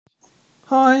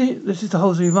Hi, this is the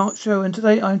Halsey Remarks Show, and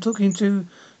today I'm talking to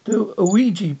the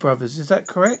Ouija brothers. Is that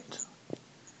correct?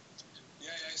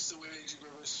 Yeah, it's the Ouija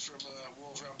brothers from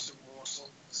Wolverhampton, Walsall.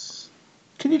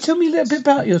 Can you tell me a little bit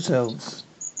about yourselves?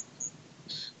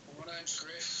 Well, my name's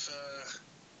Griff,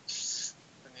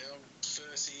 and I'm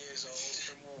 30 years old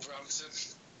from Wolverhampton,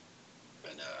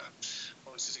 and I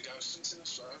wanted to go hunting, I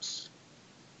suppose.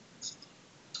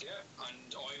 Yeah,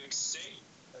 and I'm Steve.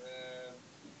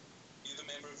 You're the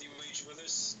member of the Ouija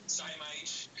brothers, same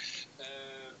age.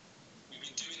 We've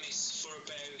been doing this for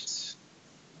about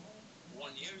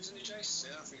 1 year, isn't it, Jace?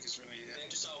 Yeah, I think it's been a year. Yeah,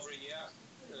 just over a year.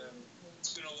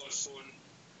 It's been a lot of fun.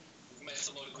 We've met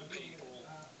a lot of good people,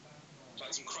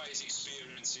 had some crazy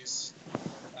experiences,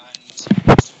 and just doing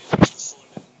it for fun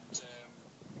and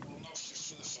well, not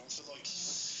just for the fun, for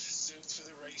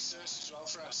the research as well,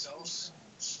 for ourselves,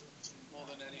 more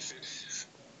than anything.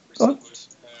 it's all good.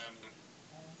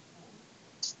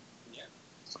 Yeah.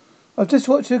 I've just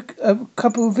watched a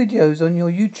couple of videos on your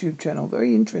YouTube channel.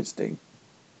 Very interesting.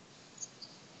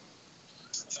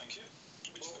 Thank you.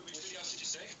 Which videos did you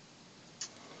see?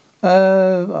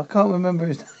 I can't remember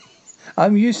his name.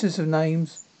 I'm useless of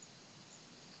names.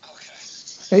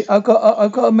 Okay. I've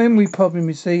got a memory problem.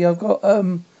 You see, I've got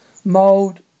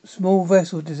mild small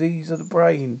vessel disease of the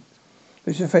brain,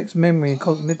 which affects memory and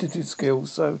cognitive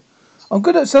skills. So I'm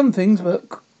good at some things, but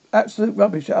absolute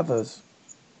rubbish at others.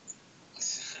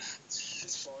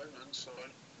 It's fine, man, it's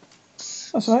fine.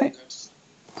 That's right.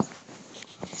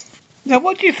 Now,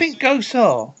 what do you think ghosts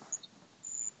are?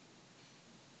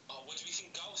 What do we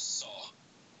think ghosts are?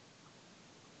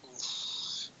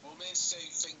 Well, me and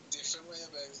Steve think differently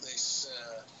about this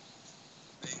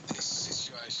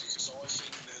situation, because I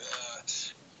think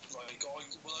that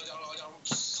I don't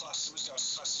class them as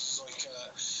ghosts, class as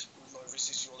like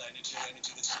residual energy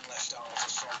that's been left over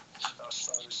from, I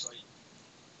suppose, like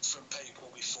from people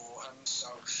beforehand. So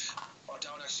I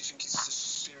don't actually think it's the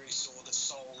spirit or the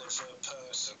soul of a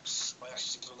person. I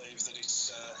actually believe that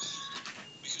it's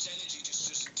because energy just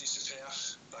doesn't disappear,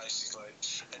 basically,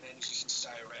 and energy can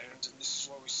stay around. And this is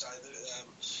why we say that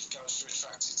ghosts are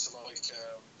attracted to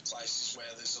places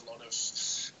where there's a lot of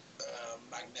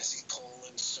magnetic pull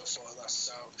and stuff like that.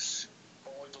 So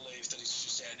I believe that it's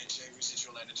just energy,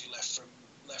 residual energy left from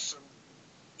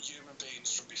human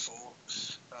beings from before.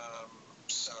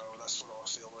 So that's what I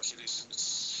feel like it is. And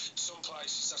it's some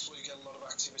places that's where you get a lot of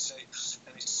activity,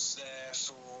 and it's there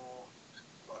for,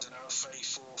 I don't know, 3,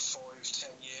 4, 5, 10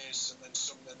 years, and then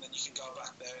you can go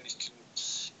back there and it can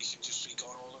just be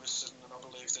gone all of a sudden. And I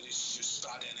believe that it's just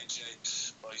bad energy,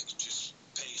 like just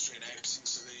petering out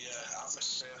into the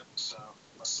atmosphere. So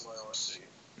that's the way I see it.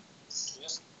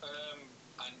 Yes.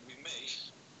 And with me,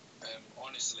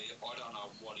 honestly, I don't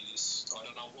know what it is. I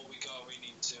don't know what we're going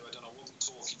into. I don't know what we're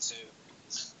talking to.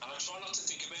 And I try not to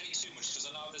think about it too much, because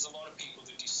I know there's a lot of people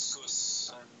that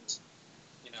discuss and,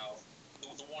 they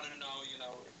want to know,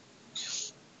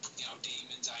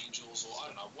 demons, angels, or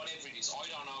I don't know, whatever it is. I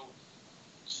don't know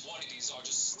what it is. I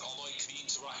like the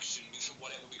interaction with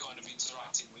whatever we're kind of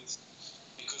interacting with,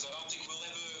 because I don't think we'll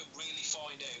ever really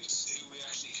find out who we're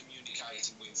actually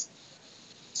communicating with.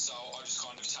 So I just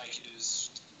kind of take it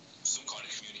as some kind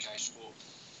of communication, but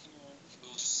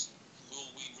will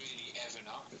we really ever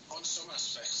know? On some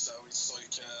aspects, though, it's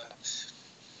like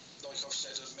I've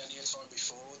said many a time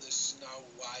before, there's no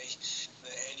way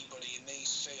that anybody in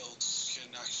these fields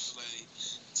can actually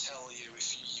tell you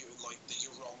if that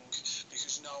you're wrong,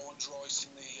 because no one's right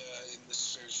in the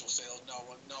spiritual field. No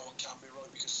one can be right,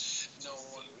 because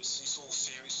it's all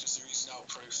theories, because there is no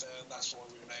proof there, and that's why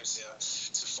we're out here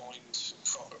to find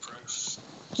proper proof.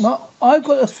 Well, I've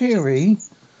got a theory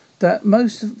that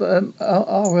most of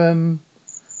our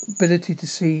ability to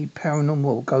see paranormal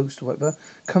or ghosts or whatever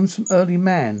comes from early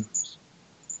man.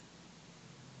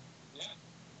 Yeah.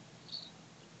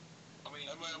 I mean,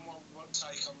 what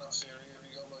take on that theory have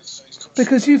you got?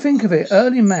 Because you think of it,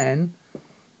 early man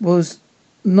was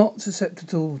not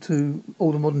susceptible to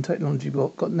all the modern technology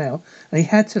we've got now, and he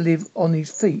had to live on his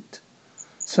feet.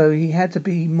 So he had to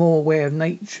be more aware of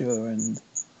nature and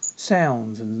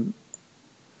sounds and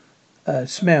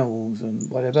smells and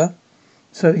whatever.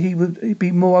 So he'd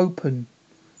be more open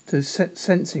to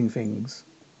sensing things.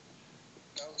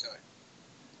 Okay.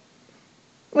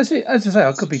 As I say,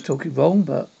 I could be talking wrong,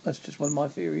 but that's just one of my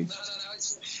theories. No,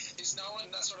 it's no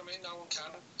one. That's what I mean. No one can.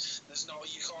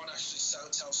 You can't actually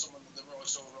tell someone that they're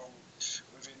right or wrong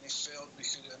within this field,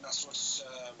 and that's what's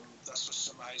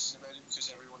amazing about it, because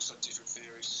everyone's got different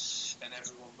theories, and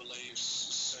everyone believes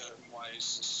certain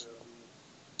ways and certain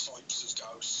types of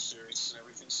ghosts, spirits, and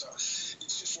everything. So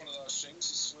it's just one of those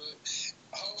things.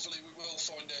 Hopefully we will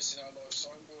find out in our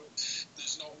lifetime, but there's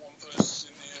there's not one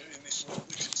person in this world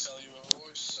that can tell you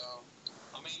otherwise. So,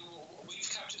 I mean, we've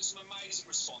captured some amazing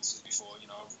responses before, you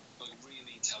know, like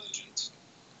really intelligent.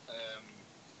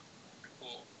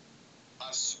 But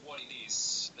as to what it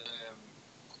is,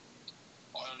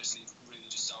 I honestly really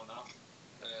just don't know.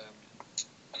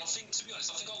 And I think, to be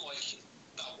honest, I think I like it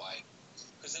that way.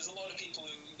 Because there's a lot of people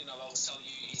who, you know, they'll tell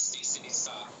you it's this and it's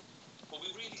that. But we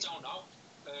really don't know.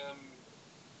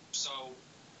 So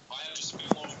I have just a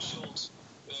bit more of a chilled,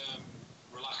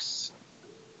 relaxed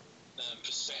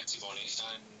perspective on it.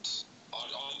 And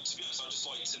to be honest, I just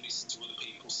like to listen to other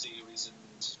people's theories and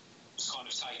just kind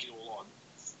of take it all on.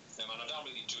 And I don't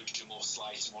really judge them or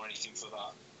slate them or anything for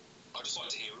that. I just like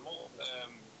to hear them all.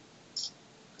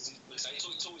 Because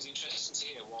it's always interesting to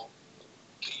hear what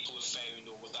people have found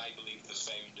or what they believe they've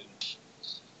found.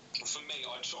 And for me,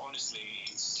 honestly,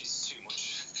 it's too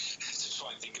much to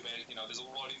try and think about. You know, there's a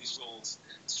lot in this world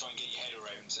to try and get your head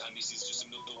around, and this is just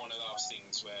another one of those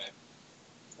things where,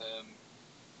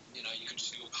 you know, you can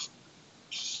just be up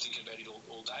just thinking about it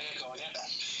all day. Can't you?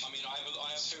 I mean, I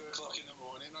have 2 o'clock in the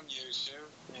morning on YouTube.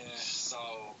 yeah.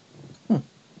 So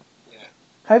yeah.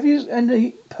 Have you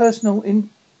any personal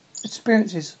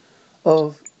experiences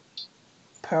of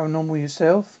paranormal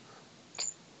yourself?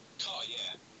 Oh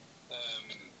yeah.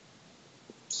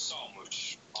 So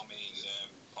much. I mean,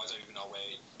 I don't even know where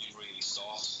you'd really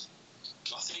start.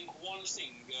 I think one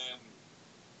thing.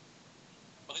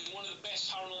 I think one of the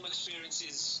best paranormal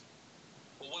experiences,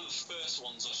 or one of the first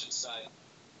ones, I should say,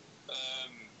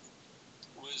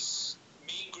 was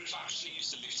me and Griff actually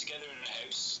used to live together in a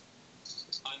house,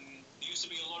 and there used to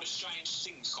be a lot of strange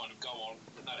things kind of go on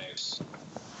in that house.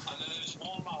 And then there was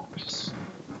one moment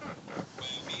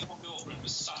where me and my girlfriend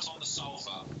was sat on the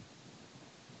sofa,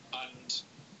 and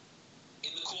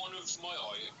in the corner of my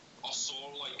eye, I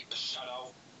saw like a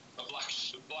shadow, a black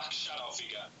shadow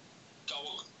figure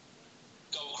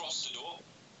go across the door.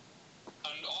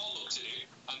 And I looked at it,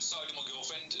 and so did my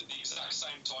girlfriend at the exact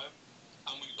same time.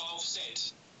 And we both said,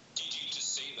 "Did you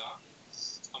just see that?"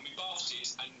 And we both did,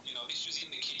 and you know, this was in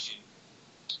the kitchen.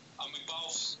 And we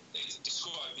both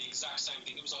described the exact same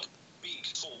thing. It was like a big,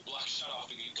 tall, black shadow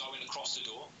figure going across the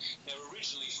door. Now,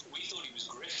 originally, we thought it was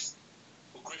Griff,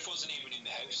 but Griff wasn't even in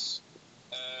the house.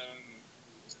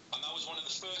 And that was one of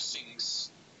the first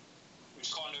things which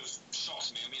kind of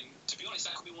shocked me. I mean, to be honest,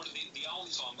 that could be one of the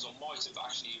only times I might have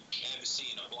actually ever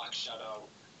seen a black shadow,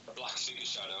 a black figure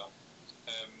shadow.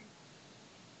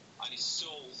 And it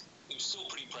was still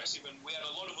pretty impressive. And we had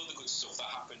a lot of other good stuff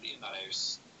that happened in that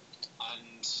house.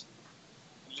 And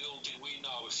little did we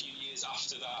know, a few years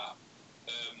after that,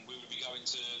 we would be going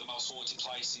to the most haunted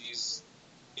places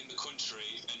in the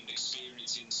country and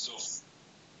experiencing stuff.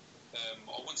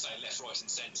 I wouldn't say left, right, and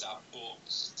centre, but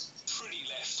pretty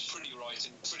left, pretty right,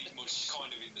 and pretty much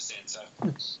kind of in the centre.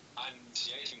 And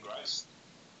yeah, it's been great.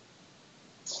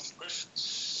 Griff?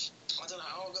 I don't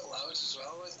know, I've got loads as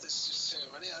well. There's just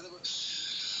too many. I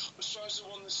suppose the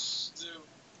one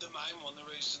the main one, the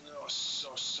reason that I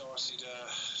started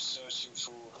searching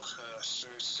for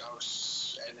spirits,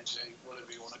 ghosts, energy,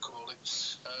 whatever you want to call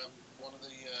it. One of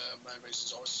the main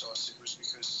reasons I started was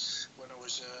because when I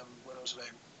was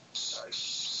about, say,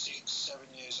 6,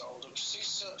 7 years old,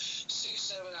 6,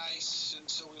 7, 8,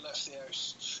 until we left the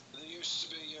house, there used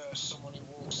to be someone who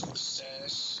walks up the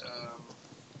stairs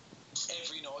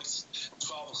every night,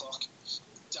 12 o'clock.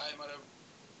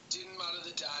 Didn't matter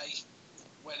the day,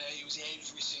 when he was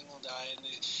every single day, and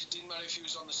it didn't matter if he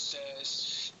was on the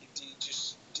stairs. He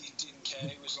didn't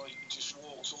care. It was like he just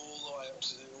walked all the way up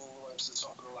to the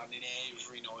top of the landing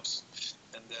every night.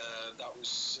 And that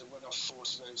was when I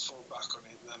thought back on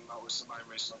it. Then that was the main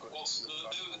reason I got into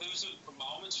the. There was a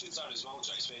moment with that as well,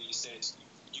 Jace, where you said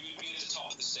you would be at the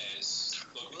top of the stairs.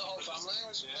 Like, the whole family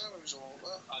was all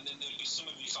there. And then there'd be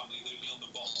some of your family that would be on the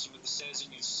bottom of the stairs,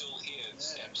 and you'd still hear the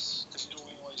steps. Because it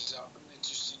always happened. It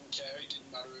just didn't care. It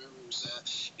didn't matter who was there.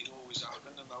 It always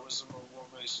happened, and that was the one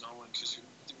reason I went, because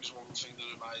it was one thing that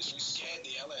amazed me. It scared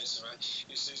the hell out of me.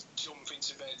 I used to jump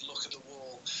into bed, look at the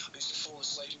wall. I used to fall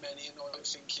asleep many a night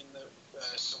thinking that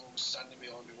someone was standing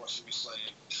behind me watching me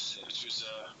sleep, which was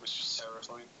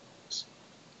terrifying.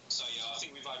 So yeah, I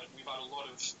think we've had a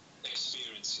lot of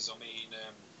experiences. I mean,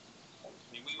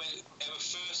 we went our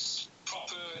first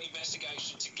proper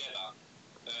investigation together.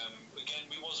 Again,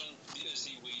 we wasn't as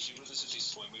the Ouija brothers at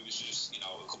this point. We was just, you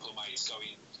know, a couple of mates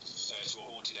going to a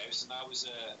haunted house, and that was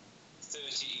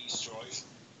 30 East Drive.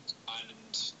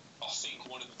 And I think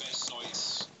one of the best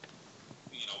nights,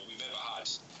 you know, we've ever had.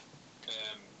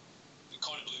 We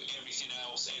kind of blew everything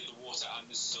else out of the water, and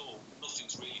there's still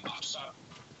nothing's really matched that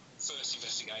first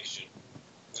investigation.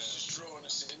 It's just drawing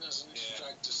us in, hasn't it? Yeah.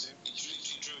 Dragged us in. It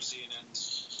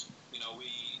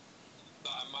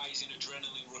an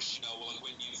adrenaline rush, you know, like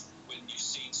when you've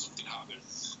seen something happen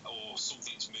or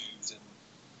something's moved, and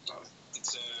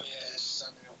it's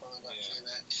standing up on the back in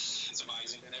there, it's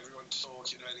amazing, and everyone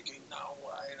talking about it, going, no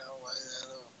way.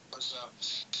 So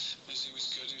it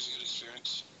was good. It was a good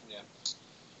experience. Yeah.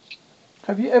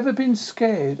 Have you ever been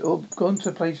scared or gone to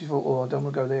a place you thought, oh, I don't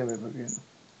want to go there ever again?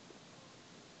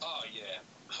 Oh yeah,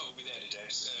 without a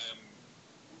doubt.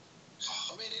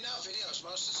 I mean, in our videos,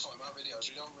 most of the time, we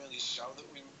don't really show that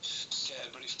we're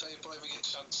scared, but if people ever get a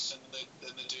chance and they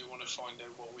do want to find out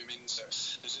what we're into,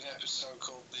 there's an episode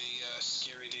called The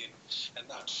Scared In, and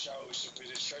that shows a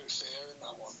bit of truth there in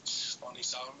that one on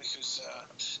its own, because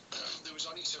there was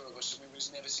only two of us, and we was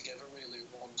never together really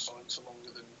at one time for longer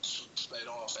than about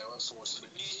half hour, But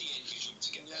near the end, we jumped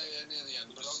together. Yeah, near the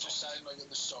end. But I'm just saying, like, at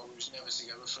the start, we was never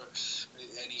together for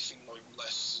anything like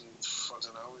less than, I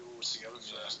don't know, we were together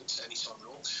for any time at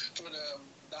all. But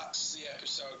that's the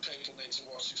episode people need to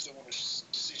watch if they want to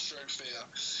see true fear,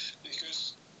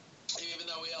 because even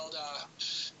though we held our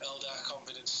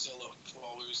confidence still up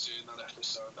while we was doing that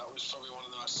episode, that was probably one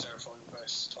of the most terrifying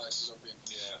places I've been.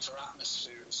 Yeah. For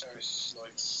atmosphere, it was very,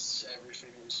 like,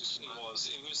 everything. It was just. It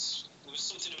was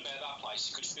something about that place.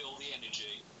 You could feel the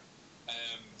energy.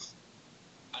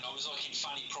 And I was like in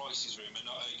Fanny Price's room, and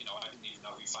I didn't even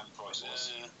know who Fanny Price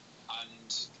was. Yeah.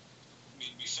 And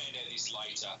we found out this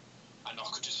later, and I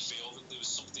could just feel that there was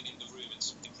something in the room and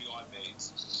something behind me.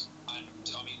 And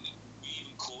I mean, we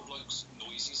even caught like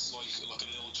noises, like a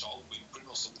little child whimpering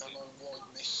or something. And like white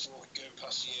mist going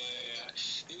past. Yeah.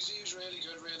 It was really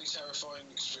good, really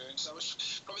terrifying experience. That was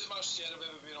probably the most scared I've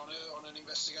ever been on an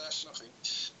investigation, I think.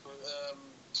 But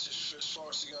just as far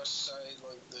as to go to say,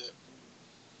 like,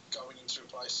 going into a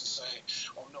place and saying,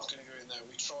 I'm not going to go in there.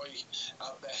 We try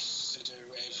our best to do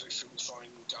everything, try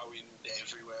and go in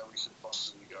everywhere we could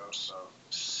possibly go. So,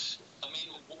 I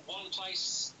mean, one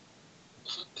place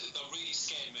that really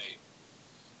scared me,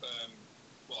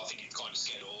 well, I think it kind of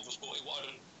scared all of us, but it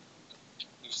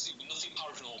was nothing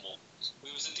paranormal.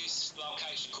 We was at this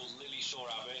location called Lily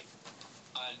Shore Abbey,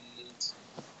 and,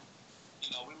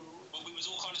 you know, we was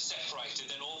all kind of separated,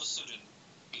 then all of a sudden,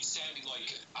 it sounded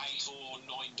like 8 or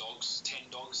 9 dogs,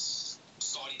 10 dogs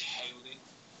started howling,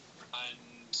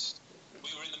 and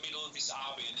we were in the middle of this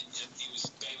abbey, and it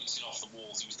was bouncing off the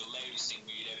walls. It was the loudest thing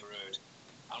we had ever heard,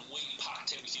 and we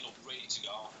packed everything up ready to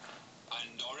go.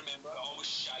 And I remember I was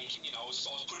shaking, you know, I was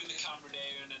putting the camera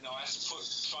down, and I had to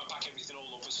try and pack everything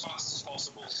all up as fast as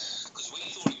possible, because we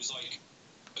thought it was like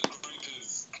a group of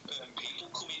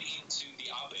people coming into the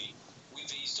abbey with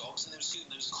these dogs, and they was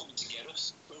coming to get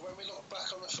us. But when we look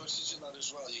back on the footage of that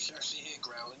as well, you can actually hear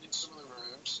growling in some of the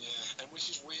rooms. Yeah. And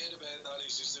which is weird about that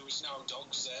is there was no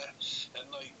dogs there, and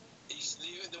like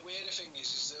the weirder thing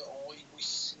is that I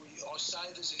say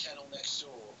there's a kennel next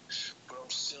door, but I'm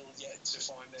still yet to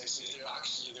find out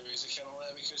if there is a kennel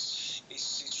there, because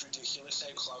it's ridiculous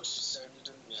how close it sounded,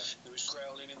 and there was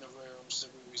growling in the rooms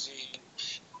that we was in.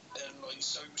 And like,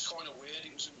 so it was kind of weird.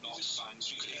 It was fans.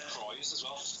 We could hear cries as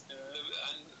well.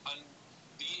 And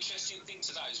the interesting thing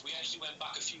to that is we actually went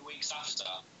back a few weeks after,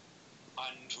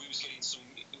 and we was getting some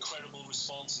incredible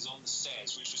responses on the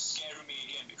stairs, which was scaring me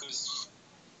again, because,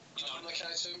 you know, the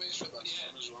K2 meter at that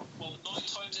time as well. Well, 9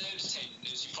 times out of 10,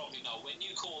 as you probably know, when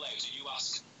you call out and you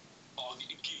ask, "Oh,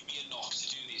 give me a knock to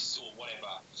do this," or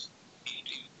whatever,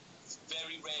 it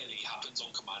very rarely happens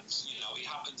on command. You know, it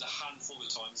happens a handful of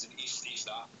times, and if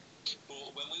that.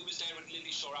 But when we was there at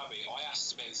Lily Shore Abbey, I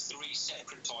asked about 3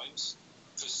 separate times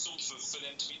for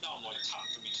them to be known, like tap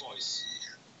for me twice,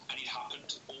 and it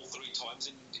happened all 3 times,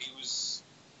 and it was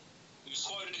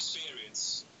quite an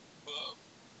experience. But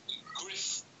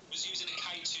Griff was using a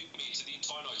K2 meter the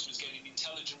entire night, was getting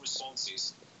intelligent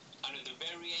responses, and at the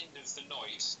very end of the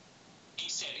night, he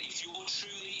said, if you're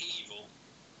truly evil,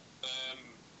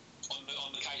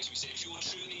 on the K2, he said, if you're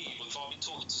truly evil, if I've been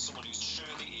talking to someone who's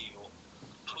truly evil,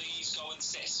 please go and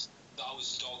set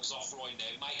those dogs off right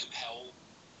now, make them hell,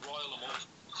 rile them up,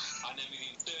 and then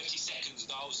within 30 seconds,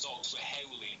 those dogs were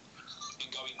howling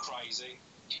and going crazy.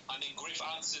 And then Griff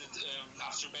answered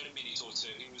after about a minute or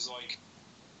two. He was like,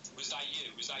 was that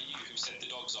you who set the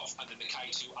dogs off? And then the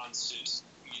K2 answered,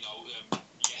 you know,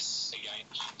 yes again,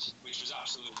 which was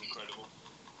absolutely incredible.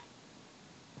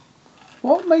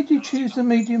 What made you choose the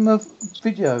medium of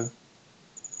video?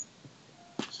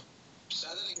 Say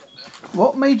that again now.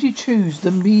 What made you choose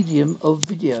the medium of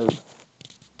video? I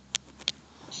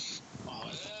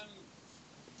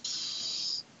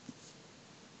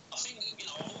think, you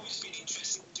know, I've always been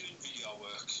interested in doing video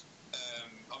work.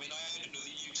 I mean, I had another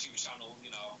YouTube channel, you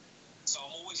know, so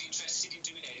I'm always interested in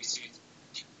doing editing.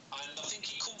 And I think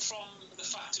it come from the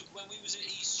fact of when we was at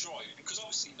East Drive, because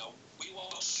obviously, I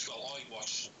watch, a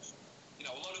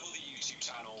lot of other YouTube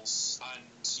channels, and,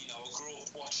 I grew up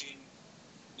watching,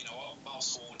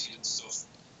 Mouse Haunted and stuff,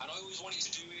 and I always wanted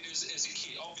to do it as a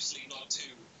kid, obviously not to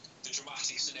the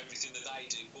dramatics and everything that they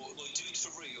do, but, like, do it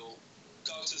for real,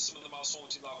 go to some of the Mouse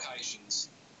Haunted locations,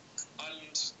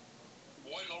 and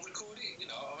why not record it,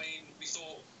 we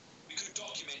thought we could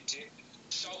document it,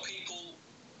 show people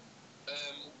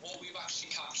what we've actually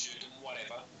captured and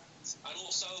whatever, and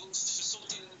also for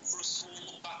something for us to all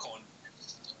look back on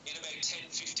in about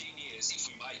 10, 15 years, if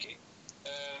we make it,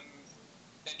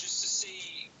 and just to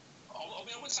see, I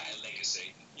wouldn't say a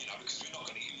legacy, because we're not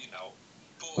going to,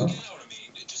 but you know what I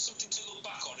mean, just something to look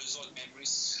back on as like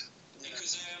memories,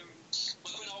 because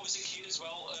like when I was a kid as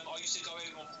well, I used to go out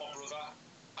with my brother,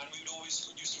 and we would always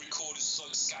used to record us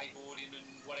like skateboarding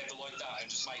and whatever like that, and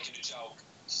just making a joke.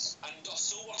 And I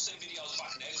still watch them videos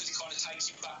back now because it kind of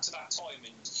takes you back to that time,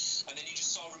 and then you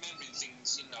just start remembering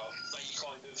things, that you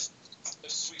kind of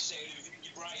have switched out of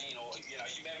your brain, or your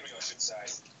memory, I should say.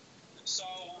 So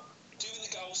doing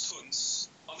the ghost hunts,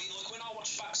 like when I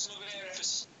watch back some of their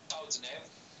episodes now,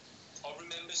 I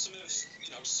remember some of the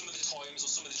times or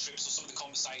some of the trips or some of the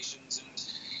conversations, and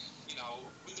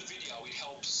with the video it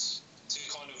helps to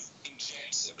kind of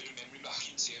inject a bit of memory back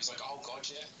into it. It's like, oh god,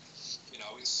 yeah.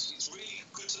 It's really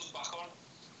good to look back on.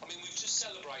 We've just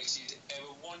celebrated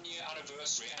our 1 year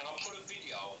anniversary, and I put a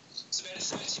video, it's about a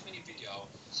 30-minute video,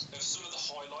 of some of the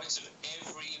highlights of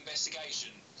every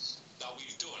investigation that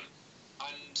we've done.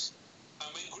 And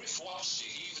when Griff watched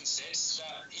it, he even said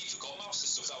that he forgot most of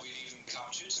the stuff that we'd even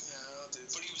captured. Yeah, I did.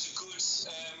 But it was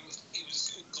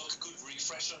like a good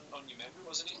refresh on your memory,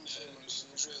 wasn't it? Yeah, it was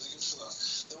really good for that.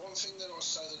 The one thing that I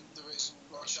say, the reason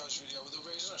I chose video, the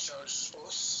reason I chose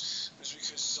us was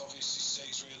because obviously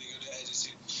Steve's really good at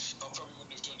editing. I probably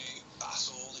wouldn't have done it at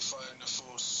all if I hadn't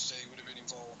thought Steve would have been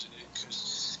involved in it,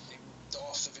 because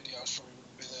half the videos probably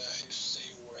wouldn't be there if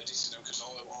Steve were editing them, because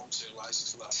I'm too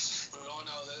lazy for that. But I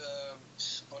know that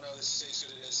Steve's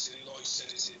good at editing, he likes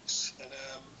editing, and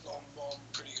I'm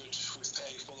pretty good with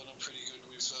people, and I'm pretty good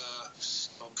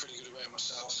around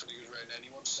myself, pretty good around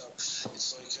anyone. So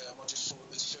it's like I just thought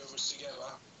the two of us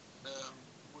together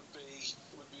would be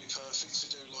perfect to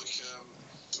do like a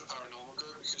paranormal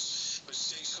group, but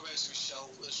Steve's come out of his shell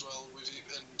as well with it,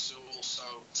 and to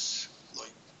also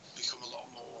like become a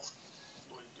lot more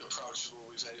approachable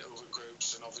with other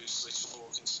groups, and obviously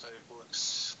talking to people, and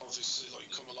obviously like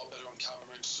come a lot better on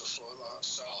camera and stuff like that.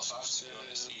 So honestly,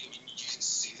 you can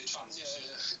see the transition.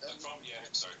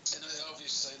 Sorry. And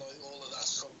obviously like all of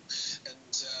that's come,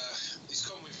 and it's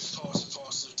come with part and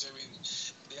parcel of doing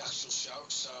the actual show.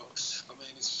 So it's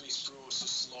brought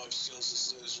us life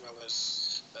skills as well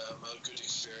as a good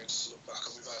experience to look back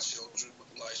on with our children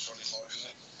later on in life.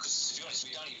 Because to be honest,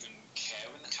 we don't even care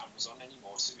when the camera's on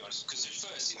anymore, to be honest. Because at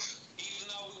first, even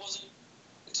though it wasn't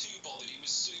too bothered, it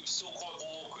was still quite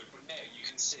awkward. But now you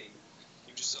can see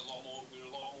we're a lot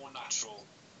more natural.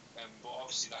 But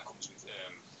obviously that comes with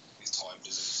time,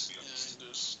 doesn't it? To be honest. Yeah,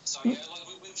 it does. So yeah, like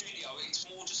with video, it's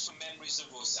more just for memories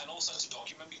of us, and also to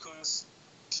document, because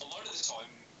a lot of the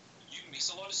time you miss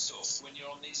a lot of stuff when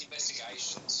you're on these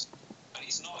investigations, and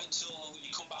it's not until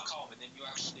you come back home and then you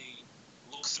actually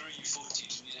look through your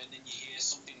footage, and then you hear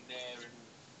something there, and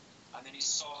then it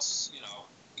starts,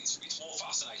 it's more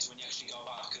fascinating when you actually go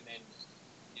back and then,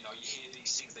 you hear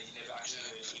these things that you never actually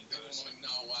heard in person. I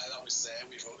know why that was there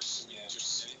with us, and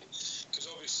just seen it.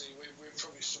 Because obviously we're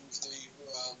probably some of the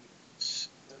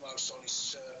most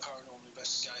honest paranormal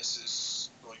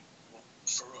investigators,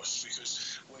 for us, because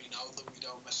we know that we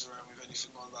don't mess around with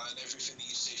anything like that, and everything that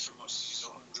you see from us is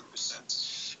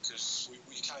 100%, because we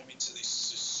came into this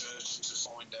to search and to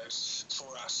find out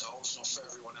for ourselves, not for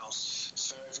everyone else.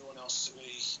 For everyone else to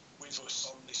be with us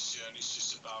on this journey is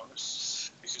just a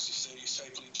bonus, because if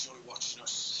people enjoy watching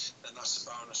us, then that's a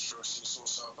bonus for us, and it's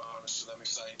also a bonus for them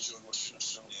if they enjoy watching us.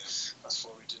 So that's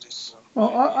why we did it. So,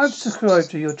 Well, I've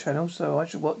subscribed to your channel, so I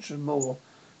should watch some more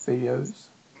videos.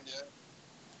 yeah.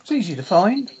 It's easy to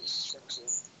find. It's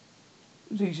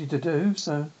easy to do,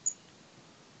 so.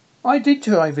 I did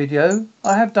try video.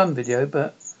 I have done video,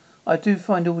 but I do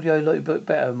find audio a little bit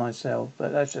better myself,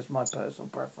 but that's just my personal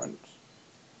preference.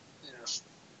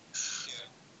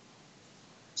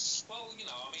 Well,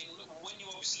 when you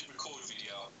obviously record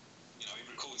video, it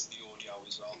records the audio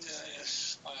as well.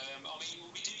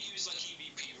 We do use like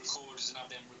EVP recorders and have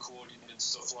them recording and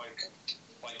stuff like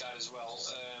that as well.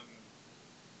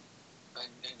 And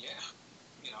yeah,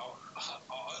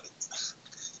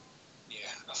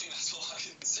 I think that's all I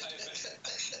can say.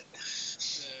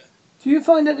 Do you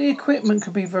find that the equipment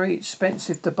can be very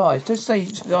expensive to buy? Just say,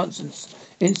 for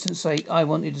instance, sake, I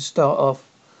wanted to start off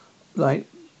like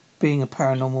being a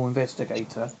paranormal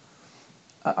investigator.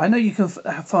 I know you can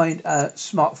find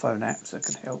smartphone apps that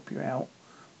can help you out,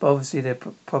 but obviously they're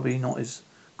probably not as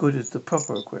good as the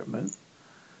proper equipment.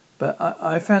 But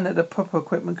I found that the proper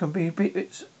equipment can be a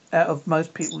bit out of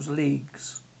most people's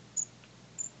leagues.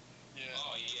 Yeah.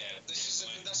 Oh yeah,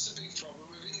 That's the big problem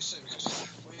with it, you see, because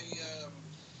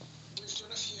we've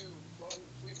done a few. Well,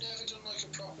 we've never done like a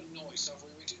proper noise, have we?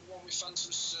 We did one with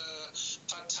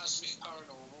Phantasmic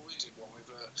Paranormal. We did one with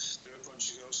a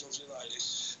bunch of girls, lovely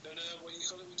ladies. And what you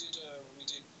call it? We did a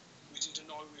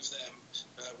night with them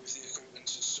with the equipment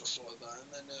and stuff like that. And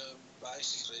then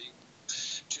basically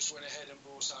just went ahead and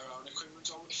bought our own equipment.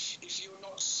 If you're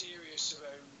not serious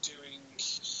about doing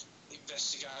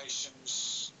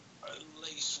investigations at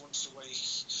least once a week,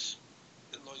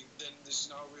 then there's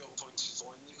no real point in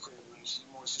buying the equipment. You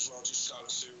might as well just go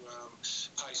to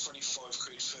pay 25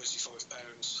 quid, 35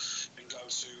 pounds, and go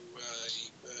to a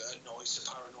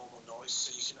paranormal night,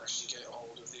 so you can actually get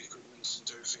hold of the equipment and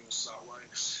do things that way.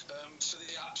 For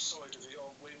the app side of it,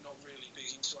 we're not really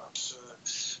big into apps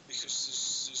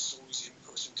because there's always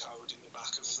input and code in the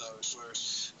back of those,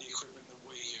 whereas the equipment that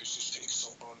we use just picks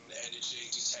up on energy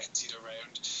detected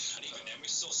around. and even then we're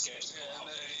still sceptical. Yeah, and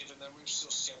even then we're still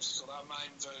sceptical. Our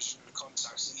main version of the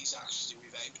contacts is actually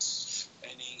without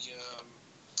any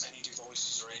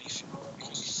devices or anything like that,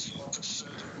 because it's like a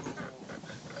further raw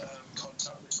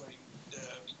contact between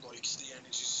like the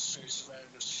energies of spirits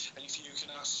around us. And if you can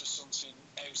ask for something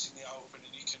out in the open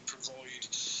and you can provide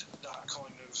that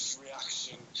kind of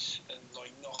reaction and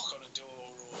like knock on a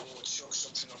door or chuck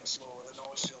something on the floor, then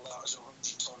I feel that is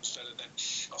 100 times better than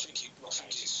I think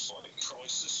it's like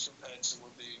priceless compared to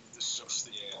the stuff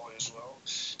that you buy as well.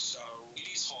 So it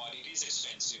is hard, it is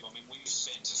expensive. I mean, we've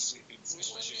spent a flipping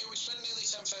fortune. we spend nearly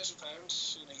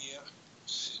 £10,000 in a year.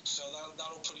 So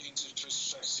that'll put it into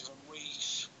perspective. And we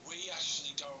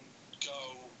actually don't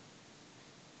go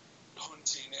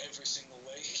hunting every single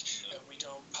week, and we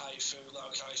don't pay for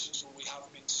locations, but we have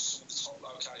been to some of the top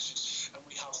locations, and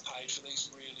we have paid for these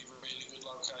really, really good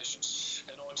locations.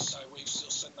 And I'd say we've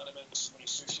still spent that amount of money.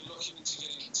 So if you're looking into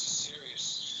getting into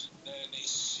serious, then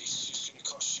it's just going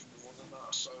to cost you more than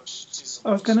that. So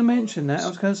I was going to mention that. I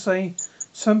was going to say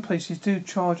some places do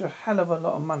charge a hell of a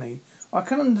lot of money. I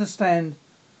can understand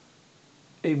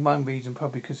in one reason,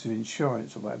 probably because of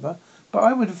insurance or whatever. But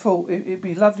I would have thought it'd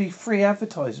be lovely free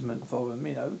advertisement for them,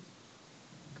 you know.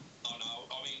 I know,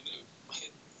 I mean,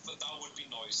 that would be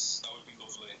nice, that would be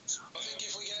lovely. I think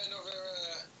if we get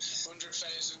another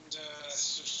 100,000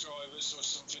 subscribers or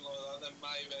something like that, then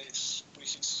maybe we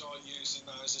can start using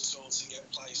that as a tool to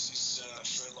get places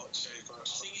for a lot cheaper. I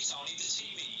think it's only the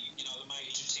TV, you know, the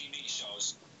major TV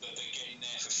shows that they're getting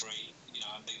there for free, you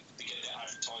know, and they get their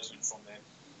advertisement from them.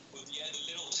 But yeah, the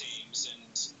little teams and,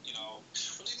 you know...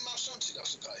 Well, didn't Match Hunting have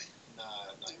to pay? No,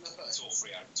 Didn't they pay? it's all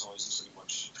free advertising pretty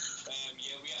much.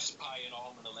 Yeah, we have to pay an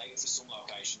arm and a leg for some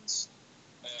locations.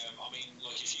 I mean,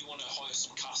 like, if you want to hire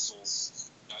some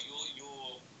castles, you know,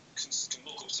 you can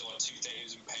look up to like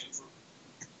 £2,000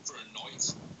 for a night,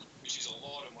 which is a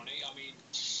lot of money. I mean,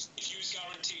 if you was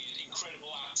guaranteed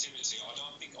incredible activity, I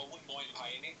wouldn't mind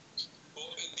paying it.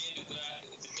 But at the end of the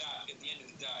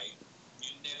day,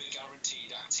 you're never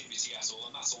guaranteed activity at all,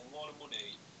 and that's a lot of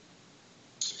money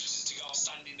to go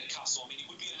stand in the castle. I mean, it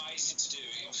would be amazing to do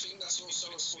it. I think that's also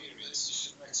a point that you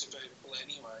should make to people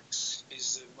anyway,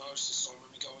 is that most of the time when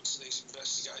we go into these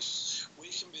investigations, we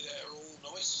can be there all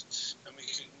night and we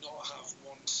could not have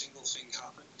one single thing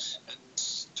happen. And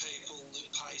people that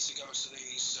pay to go to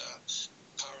these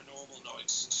paranormal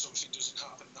nights and something doesn't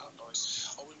happen that night,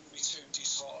 I wouldn't be too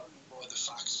disheartened by the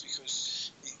facts,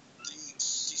 because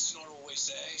it's not always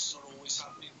there, it's not always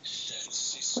happening.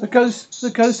 The ghost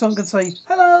song can say,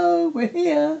 "Hello, we're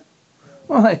here."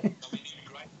 Right. I mean, it'd be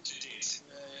great to do it.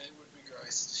 Yeah, it would be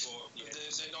great.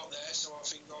 But they're not there, so I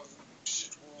think I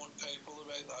should warn people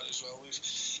about that as well. You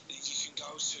can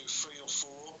go to 3 or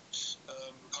 4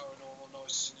 paranormal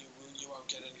nights and you won't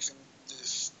get anything.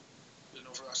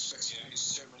 Another aspect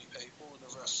is too many people.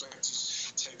 Another aspect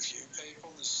is too few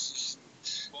people. It's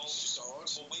just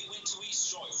hard. Well, we went to East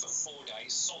Strife for 4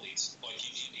 days solid, like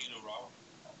in a row,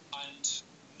 and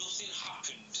nothing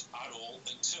happened at all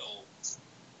until,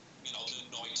 you know, the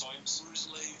night times. We was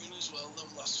leaving as well, the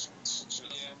last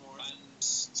sunset. Yeah,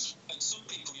 and some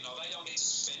people, you know, they don't get to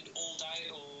spend all day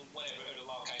or whatever at a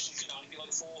location. It can only be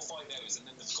like 4 or 5 hours and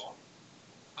then they've gone.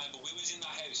 But we was in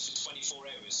that house for 24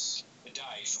 hours a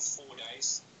day for 4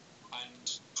 days,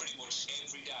 and pretty much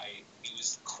every day it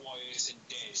was quiet and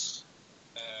dead.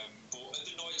 But at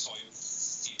the night time,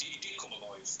 he did come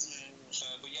alive.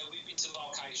 But yeah, we've been to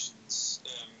locations.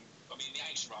 I mean, the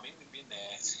ancient ramming, we've been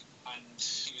there, and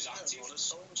he was active.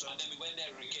 And then we went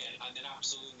there again, and then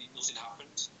absolutely nothing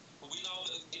happened. But we know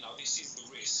that this is the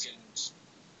risk, and it's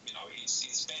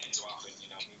bound to happen.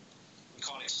 I mean, we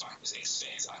can't expect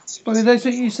activity. Well, they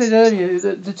said, you said earlier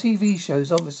that the TV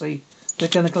shows, obviously, they're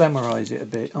going to glamorise it a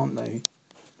bit, aren't they?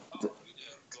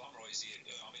 Glamorise it.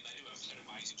 I mean, they do an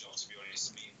amazing job, to be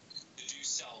honest. I mean, they do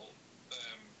sell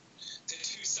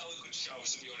a good show,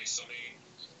 to be honest. I mean,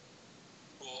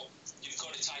 but you've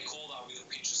got to take all that with a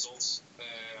pinch of salt.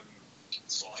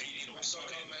 It's like,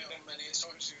 on many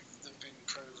times they've been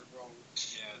proven wrong.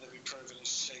 Yeah, they've been proven as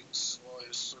cheats and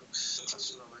liars.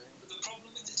 That's what I mean. The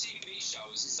problem with the TV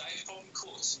shows is they've probably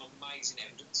caught some amazing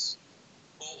evidence.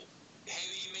 But how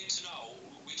are you meant to know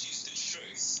which is the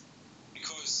truth?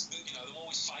 Because they're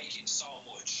always faking so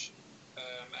much,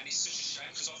 and it's such a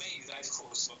shame because I bet you they've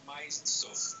caught some amazing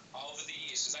stuff over the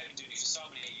years because they've been doing it for so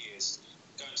many years,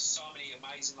 going to so many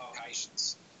amazing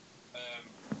locations.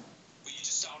 But you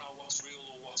just don't know what's real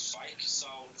or what's fake. So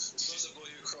it's like the Boy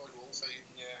Who Cried Wolf thing.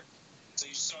 Yeah. So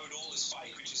you just throw it all as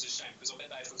fake, which is a shame because I bet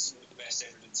they've got some of the best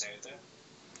evidence out there.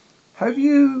 Have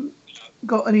you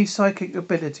got any psychic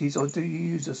abilities, or do you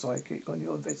use a psychic on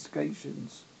your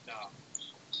investigations? No.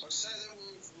 I'd say that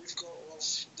we've got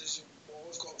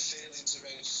I've got feelings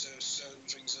about certain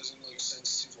things, as in like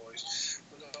sensitive voice,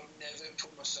 but I've never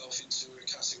put myself into a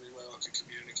category where I could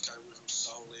communicate with them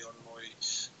solely on my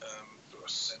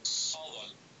sense. Hold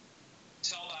on.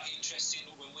 Tell that interesting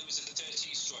when we was at the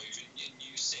 30th Drive and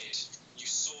you said you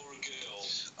saw a girl.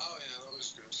 Oh yeah, that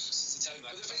was good. So tell me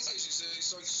that. But the thing is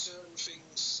it's like certain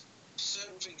things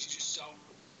you just don't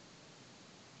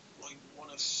like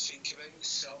want to think about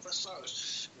yourself, I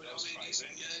suppose. But I mean, crazy.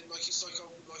 It's like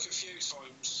a few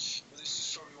times, but this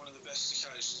is probably one of the best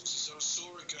occasions. So I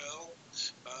saw a girl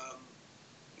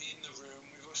in the room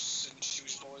with us, and she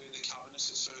was by the cabinet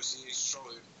at 30th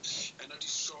Drive, and I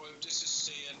described it to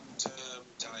Steve and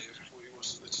Dave, who he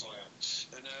was at the time,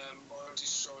 and I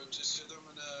described it to them,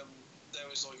 and they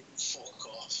was like, fuck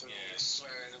off, and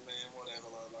swearing at me and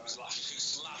whatever like that.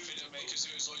 Laughing at me because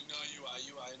it was like, no, you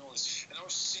are, and all this. And I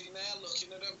was sitting there looking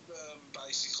at her,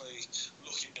 basically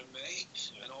looking at me,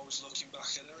 and I was looking back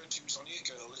at her, and she was only a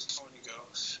girl, a tiny girl.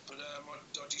 But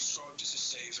I described it to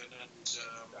Stephen and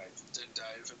then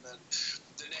Dave, and then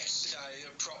the next day,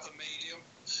 a proper medium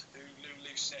who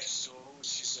lives next door,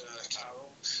 which is Carol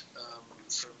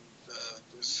from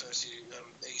the 30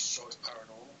 East Drive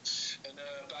Paranormal, and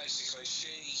basically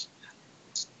she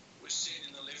was sitting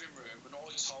in the living room, and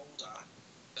I told her,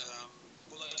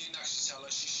 well, I didn't actually tell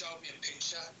her, she showed me a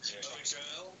picture of a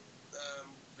girl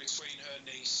between her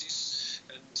nieces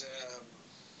and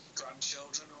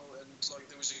grandchildren, and like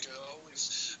there was a girl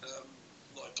with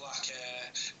like black hair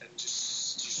and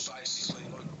just basically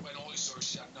like when I saw her,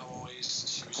 she had no eyes,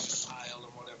 she was just pale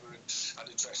and whatever, and had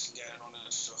a dressing gown on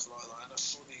and stuff like that. And I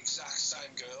saw the exact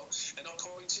same girl, and I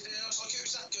pointed at her, I was like,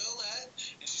 who's that girl there?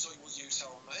 And she's like, well, you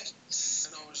tell me.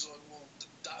 And I was like, well,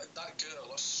 that girl,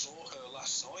 I saw her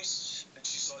last night, and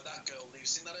she's like, that girl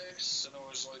lives in that house. And I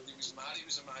was like, it was mad, it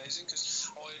was amazing, because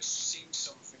I had seen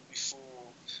something before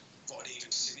I'd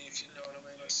even seen it, if you know what I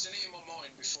mean. I'd seen it in my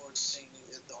mind before I'd seen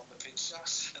it on the picture,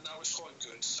 and that was quite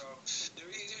good. So there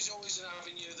was always an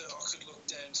avenue that I could look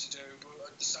down to do, but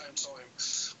at the same time,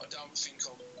 I don't think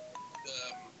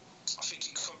I think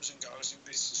it comes and goes in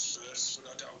bits and spurts, but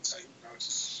I don't take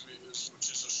notice of it as much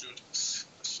as I should,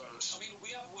 I suppose. I mean,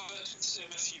 we have worked with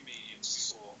a few mediums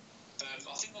before.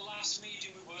 I think the last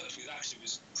medium we worked with actually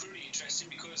was pretty interesting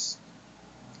because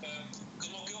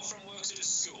my girlfriend works at a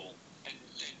school, and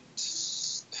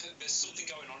there's something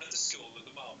going on at the school at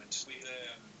the moment with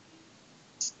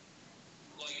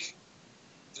like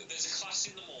there's a class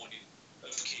in the morning of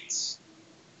kids,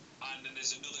 and then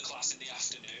there's another class in the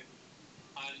afternoon,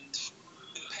 and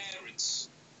the parents,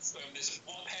 there's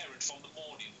one parent from the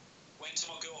morning went to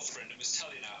my girlfriend and was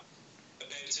telling her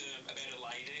about a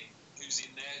lady who's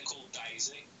in there called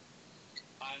Daisy,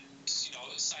 and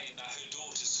saying that her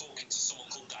daughter's talking to someone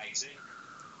called Daisy.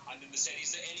 And then they said,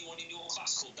 is there anyone in your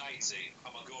class called Daisy?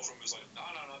 And my girlfriend was like, no,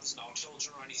 there's no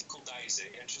children or anything called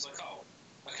Daisy. And she was like, oh,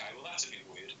 okay, well, that's a bit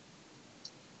weird.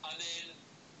 And then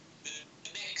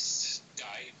the next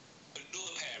day,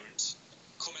 another parent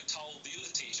come and told the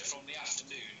other teacher from the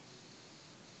afternoon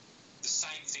the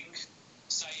same thing,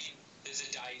 saying, there's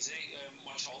a Daisy,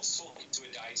 my child's talking to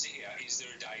a Daisy here, is there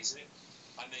a Daisy?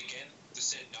 And again, they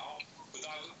said no. But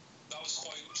that was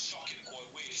quite shocking and quite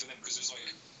weird for them, because it was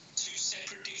like two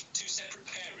separate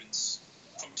parents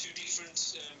from two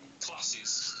different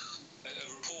classes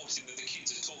reporting that the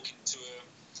kids are talking to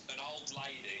an old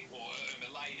lady or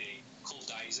a lady called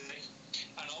Daisy.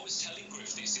 And I was telling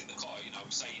Griff this in the car,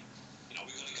 saying,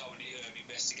 we're going to go and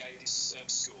investigate this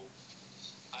school.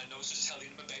 And I was just telling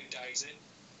him about Daisy.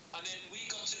 And then we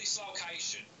got to this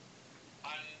location,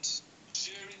 and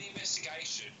during the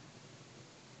investigation,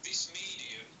 this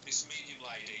medium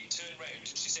lady turned round and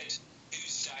she said,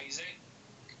 "Who's Daisy?"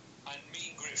 And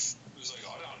me and Griff was like,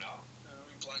 "I don't know."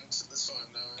 We blanked at the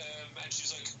time now. And she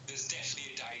was like, "There's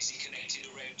definitely a Daisy connected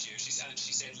around you." She said,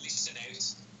 "Listen out,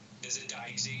 there's a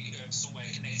Daisy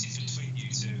somewhere connected between you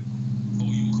two,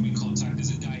 or you'll come in contact.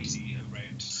 There's a Daisy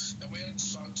around." And we hadn't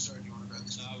spoken to anyone about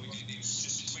this. No, we didn't. It was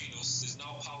just between us. There's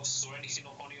no posts or anything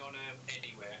up on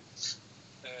anywhere.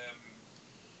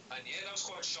 And yeah, that was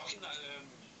quite shocking. That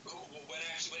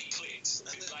when he clicked,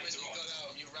 and then when later you on, got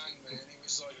out, you rang me, and he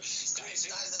was like, Daisy.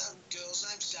 "That girl's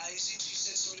name's Daisy." And she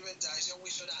said something about Daisy. I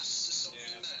wish I'd asked her something.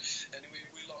 Yeah. And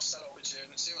we lost that opportunity,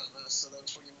 man. So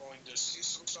that's what your mind does to you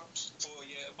sometimes. But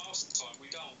yeah, most of the time we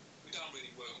don't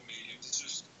really work with mediums. It's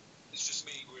just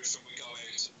me and Griff, and we go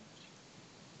out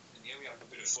and yeah, we have a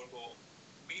bit of fun. But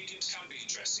mediums can be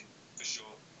interesting for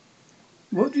sure.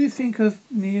 What do you think of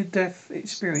near-death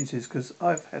experiences? Because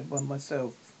I've had one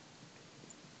myself.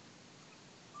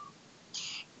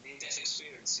 Near-death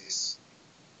experiences.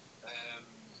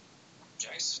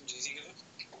 Jace, what do you think of it?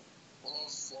 Well,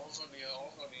 I've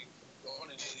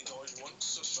only nearly died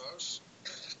once, I suppose.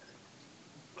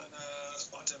 And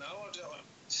I don't know. I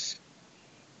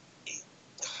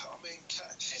mean,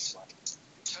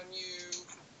 can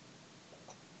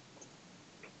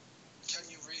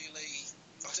you really?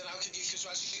 I don't know. Because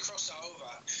as you cross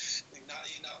over in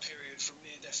that period from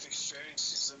near-death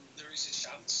experiences, then there is a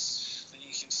chance that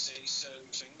you can see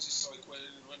certain things. It's like when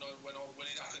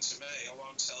it happened to me, I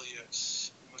won't tell you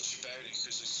much about it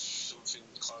because it's something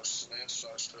close to me, I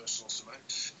suppose, personal to me.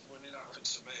 When it happened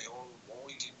to me,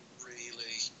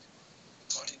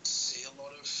 I didn't see a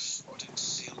lot of that. I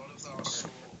saw a lot of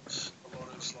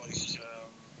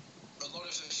a lot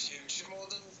of the future more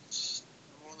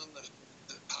than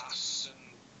the past and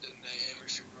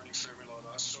everything running through me like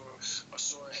that. I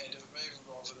saw ahead of me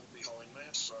rather than behind me,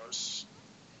 I suppose.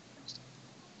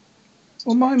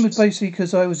 Well, mine was basically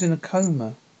because I was in a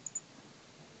coma.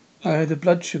 I had a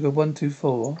blood sugar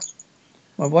 124.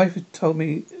 My wife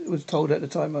was told at the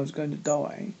time I was going to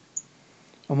die.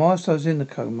 And whilst I was in the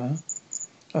coma,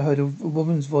 I heard a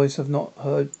woman's voice I've not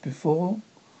heard before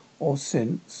or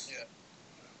since,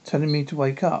 telling me to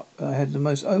wake up. I had the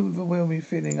most overwhelming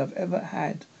feeling I've ever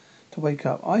had to wake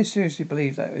up. I seriously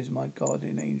believe that is my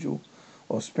guardian angel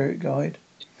or spirit guide.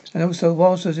 And also,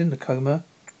 whilst I was in the coma,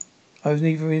 I was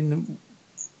neither in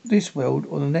this world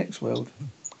or the next world.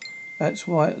 That's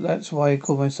why I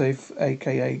call myself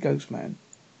AKA Ghost Man.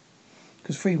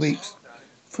 Because 3 weeks,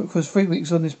 because 3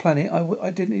 weeks on this planet, I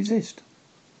didn't exist.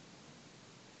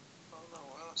 Oh no,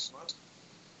 wow, that's mad.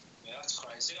 Yeah, that's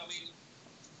crazy. I mean,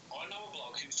 I know a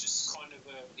bloke who's just kind of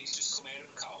he's just come out of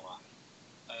a coma.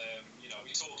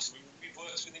 We've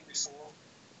worked with him before.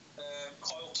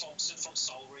 Kyle Thompson from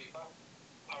Soul Reaper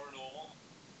Paranormal,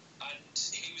 and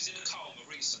he was in a coma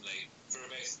recently for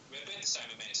about the same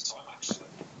amount of time actually.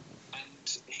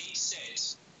 And he said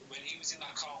when he was in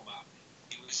that coma,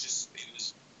 it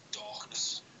was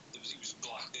darkness. It was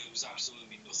black. There was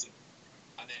absolutely nothing.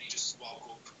 And then he just woke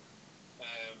up.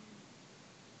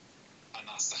 And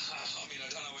that's that. I mean, I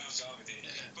don't know where I'm going with it.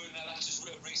 But no, that just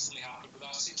recently happened. But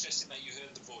that's interesting that you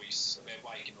heard the voice about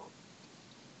waking up.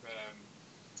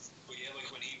 But yeah,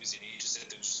 like when he was in it, he just said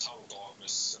there was just total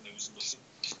darkness and there was nothing.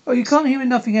 Oh, you can't hear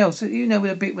nothing else. You know,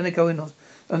 with a bit when they go in on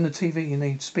the TV and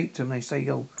they speak to them, they say,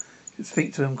 "Oh,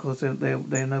 speak to them because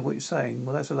they know what you're saying."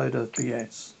 Well, that's a load of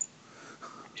BS.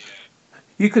 Yeah.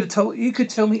 You could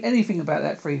tell me anything about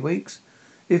that 3 weeks.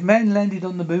 If man landed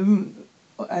on the moon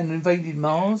and invaded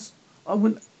Mars, I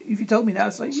wouldn't. If you told me that,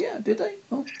 I'd say, "Yeah, did they?"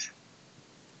 Oh.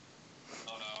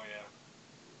 Oh no, yeah.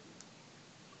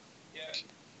 Yeah,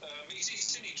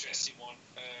 it's an interesting one.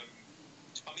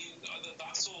 I mean,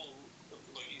 that's all.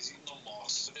 Like, he's not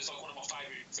Mars, but there's like one of my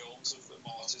favourite films of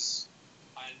Martyrs,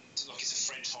 and like it's a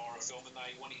French horror film, and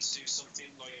they wanted to do something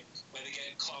like where they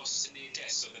get close to near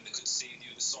death, so then they could see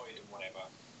the other side and whatever.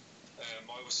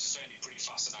 I always found it pretty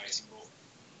fascinating, but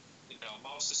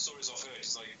most of the stories I've heard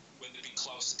is like when they've been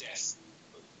close to death,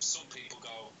 some people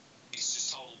go, it's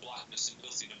just total blackness and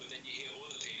nothing, but then you hear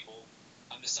other people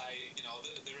and they say,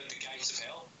 they're at the gates of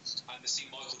hell and they see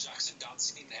Michael Jackson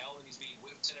dancing in hell and he's being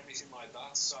whipped and everything like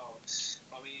that. So,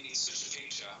 I mean, it's such a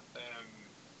picture.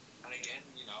 And again,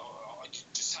 I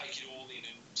just take it all in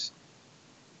and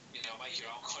make your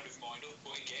own kind of mind up.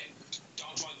 But again,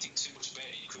 don't try and think too much about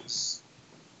it because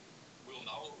we'll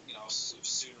know,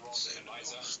 sooner rather than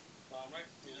later.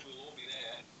 We'll all be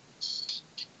there.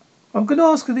 I'm going to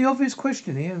ask you the obvious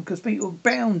question here because people are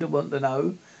bound to want to know,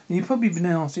 and you've probably been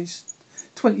asked this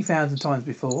 20,000 times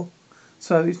before,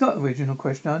 so it's not an original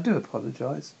question. I do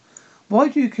apologise. Why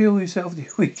do you call yourself the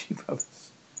Ouija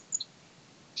brothers?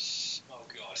 Oh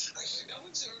God! Actually, no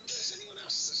one's ever. Has anyone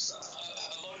else to start? A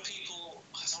lot of people.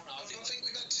 I don't know. I think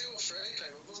we've had 2 or 3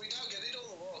 people, but we don't get it all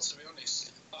the while, to be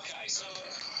honest. Okay, so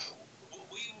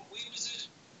we was at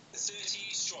the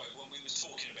 30 strike when we was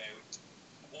talking about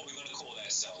what we're going to call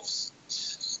ourselves,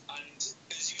 and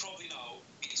as you probably know,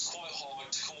 it's quite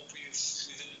hard to come up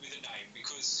with a name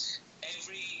because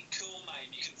every cool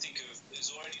name you can think of has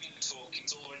already been talked,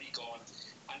 it's already gone,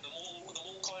 and they're all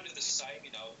kind of the same.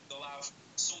 They'll have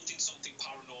something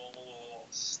paranormal, or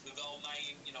they'll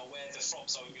name where they're from.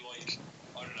 So it'll be like,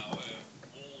 I don't know,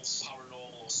 Wolves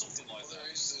Paranormal or something like that.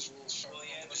 There's Wolves Paranormal. Well,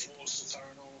 yeah, there's Wolves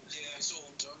Paranormal. Yeah, it's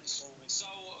all done. It's all been. So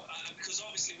because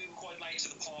obviously we were quite late to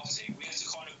the party, we had to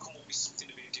kind of come up with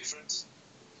something a bit different,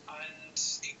 and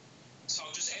so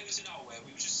just out of nowhere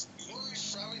we were just. We were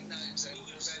throwing names out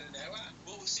within an hour.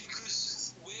 Well, see,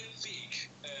 because we're big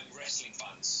wrestling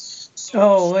fans.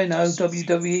 So I know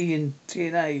WWE and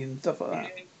TNA and stuff like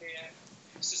that. Yeah.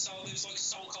 So there was like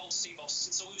Stone Cold Steve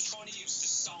Austin. So we were trying to use the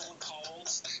Stone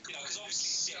Cold, because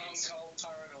obviously Stone Cold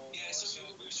Paranormal. Yeah, so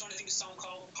we were trying to think of Stone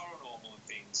Cold Paranormal and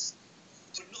things,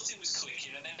 but nothing was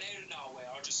clicking. And then out of nowhere,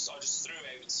 I just threw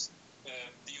out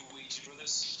the Ouija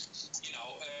brothers,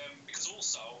 because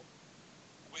also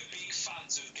we're big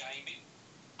fans of gaming,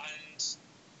 and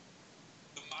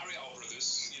the Mario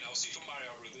brothers, Super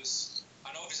Mario brothers,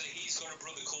 and obviously he's got a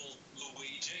brother called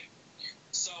Luigi,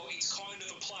 so it's kind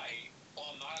of a play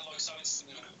on that. Like, so it's,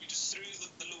 we just threw the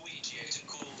Luigi out and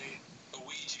called it the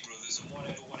Ouija brothers and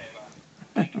whatever.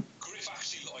 And Griff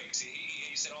actually liked it.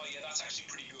 He said, "Oh yeah, that's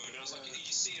actually pretty good." And I was like, "Are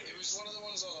you serious?" It was one of the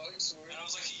ones I liked. And I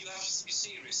was like, "You have to be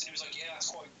serious?" And he was like, "Yeah, that's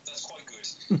quite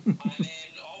good." And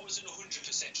then I wasn't 100%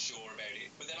 sure about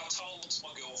it, but then I told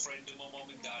my girlfriend and my mum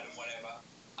and dad and whatever,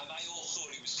 and they all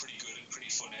thought it was pretty good and pretty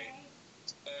funny.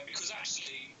 Because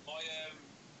actually, there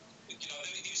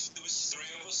was 3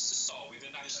 of us to start with,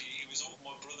 and actually,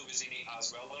 my brother was in it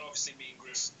as well. And obviously, me and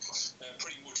Griff,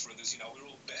 pretty much brothers. We're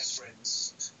all best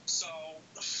friends. So,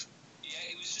 yeah,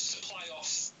 it was just to play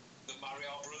off the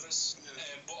Mario brothers,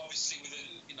 but obviously with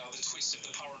the twist of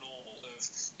the paranormal of a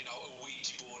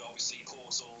Ouija board, obviously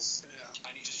portals,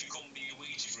 and you just become the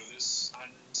Ouija brothers.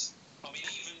 And I mean,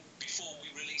 even before we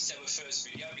released our first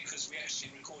video, because we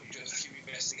actually recorded a few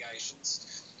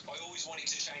investigations, I always wanted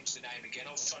to change the name again.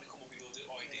 I was trying to come up with other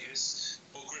ideas,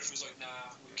 but Griff was like,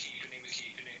 "Nah, we're keeping it.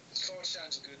 Can't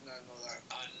change a good name like that."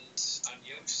 And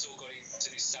yeah, we've still got it to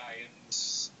this day, and.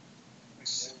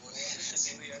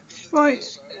 Right,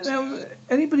 now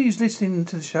anybody who's listening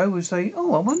to the show will say,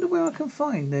 "Oh, I wonder where I can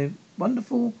find their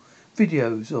wonderful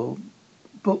videos or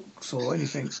books or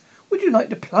anything." Would you like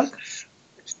to plug? If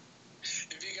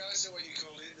you go to what you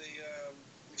call it,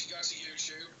 if you go to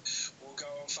YouTube or go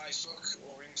on Facebook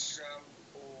or Instagram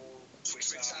or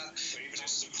Twitter, even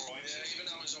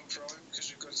Amazon Prime,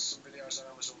 because we've got some videos on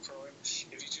Amazon Prime.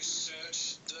 If you just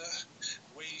search the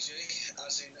Ouija,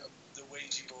 as in the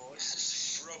Ouija board,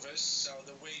 brothers, so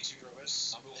the Ouija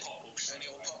brothers, and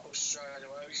it'll pop up straight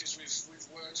away because we've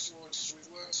worked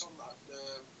on that.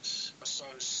 I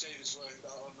suppose Stephen's worked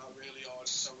on that really hard,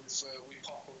 so we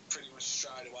pop up pretty much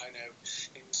straight away now,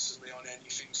 instantly on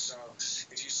anything. So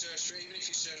if you search even if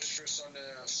you search for us on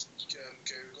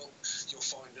Google, you'll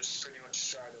find us pretty much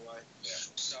straight away. Yeah.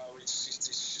 So it's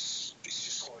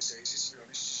just quite easy, to be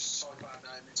honest. Just type our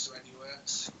name into anywhere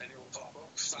and it'll pop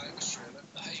up. Famous, really.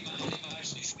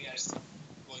 Imagine if we had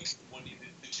like one of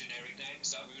the generic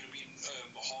names, that would have been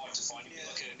hard to find. It'd be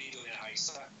like a needle in a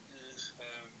haystack.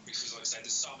 Because, like I said,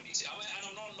 there's so many. And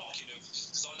I'm not knocking them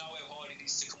because I know how hard it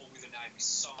is to come up with a name. It's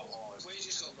so hard. We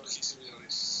just got lucky, to be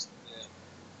honest. Yeah.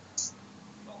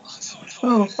 Well, I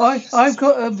don't know. I've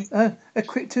got a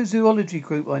cryptozoology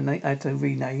group I had to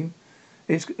rename.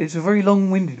 It's a very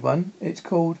long-winded one. It's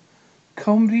called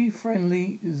Comedy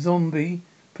Friendly Zombie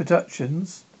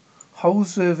Productions, Whole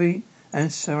Survey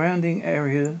and Surrounding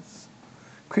Areas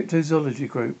Cryptozoology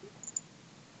Group.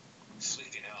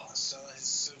 Flipping hell. So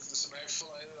it's a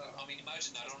mouthful out of that. I mean,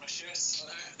 imagine that on a shirt.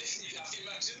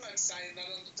 Imagine that saying that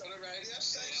on a radio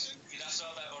station. You'd have to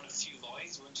have that on a few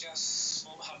lines, wouldn't you?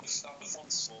 Have the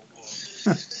font small, but...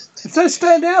 It does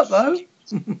stand out, though. Well,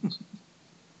 he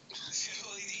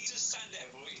does stand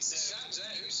out, but It stands out. I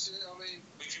mean,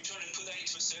 if you're trying to put that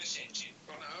into a search engine...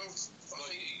 I know.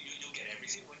 You'll get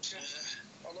everything, won't you?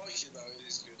 Yeah, I like it though. It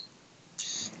is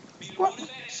good. One of their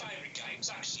favourite games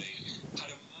actually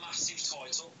had a massive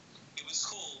title. It was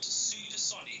called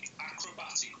Supersonic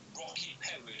Acrobatic Rocket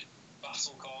Powered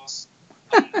Battle Cars.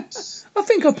 I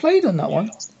think I played on that one.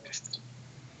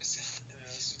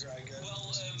 It's a great game.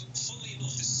 Well, funnily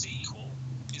enough, the sequel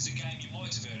is a game you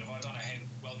might have heard of. I don't know how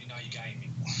well you know your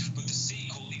gaming, but the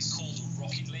sequel is called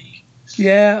Rocket League.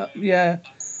 Yeah.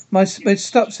 My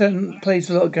stepson plays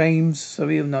a lot of games, so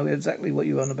he'll know exactly what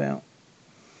you're on about.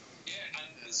 Yeah,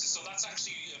 and so that's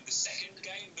actually the second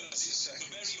game. The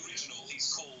very original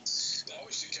is called. I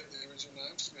wish you kept the original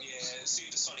name. Yeah,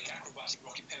 Supersonic Acrobatic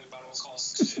Rocket Powered Battle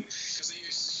Cars 2. Because they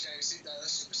used to shout it down.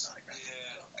 That's Supersonic.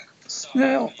 Yeah. So,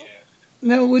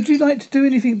 Now, would you like to do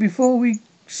anything before we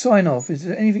sign off? Is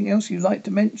there anything else you'd like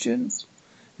to mention?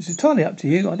 It's entirely up to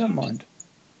you. I don't mind.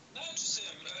 No, just a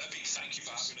big thank you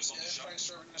for having us on the show. Thanks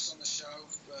for having us on the show,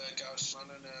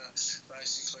 Ghostman, and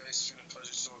basically it's been a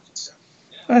pleasure talking to you.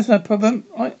 Yeah. That's no problem.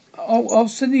 I'll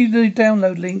send you the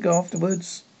download link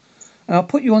afterwards, and I'll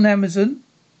put you on Amazon,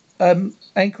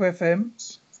 Anchor FM,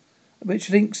 which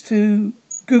links to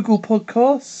Google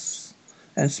Podcasts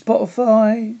and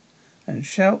Spotify and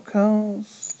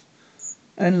Shoutcast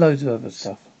and loads of other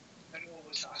stuff. And all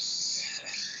the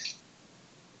casts.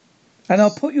 And I'll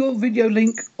put your video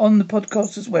link on the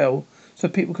podcast as well, so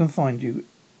people can find you.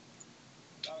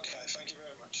 Okay, thank you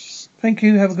very much. Thank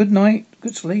you. Have a good night,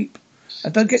 good sleep,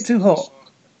 and don't get too hot.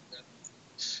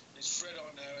 It's red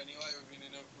hot now anyway. We've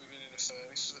been in a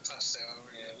furnace for the past hour.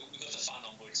 Yeah, we've got the fan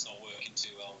on, but it's not working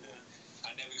too well. Yeah.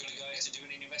 And then we're going to go ahead to do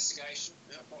an investigation.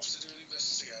 Yeah, what's to do an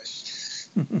investigation?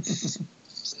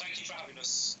 So thank you for having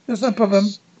us. That's no problem.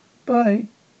 Bye.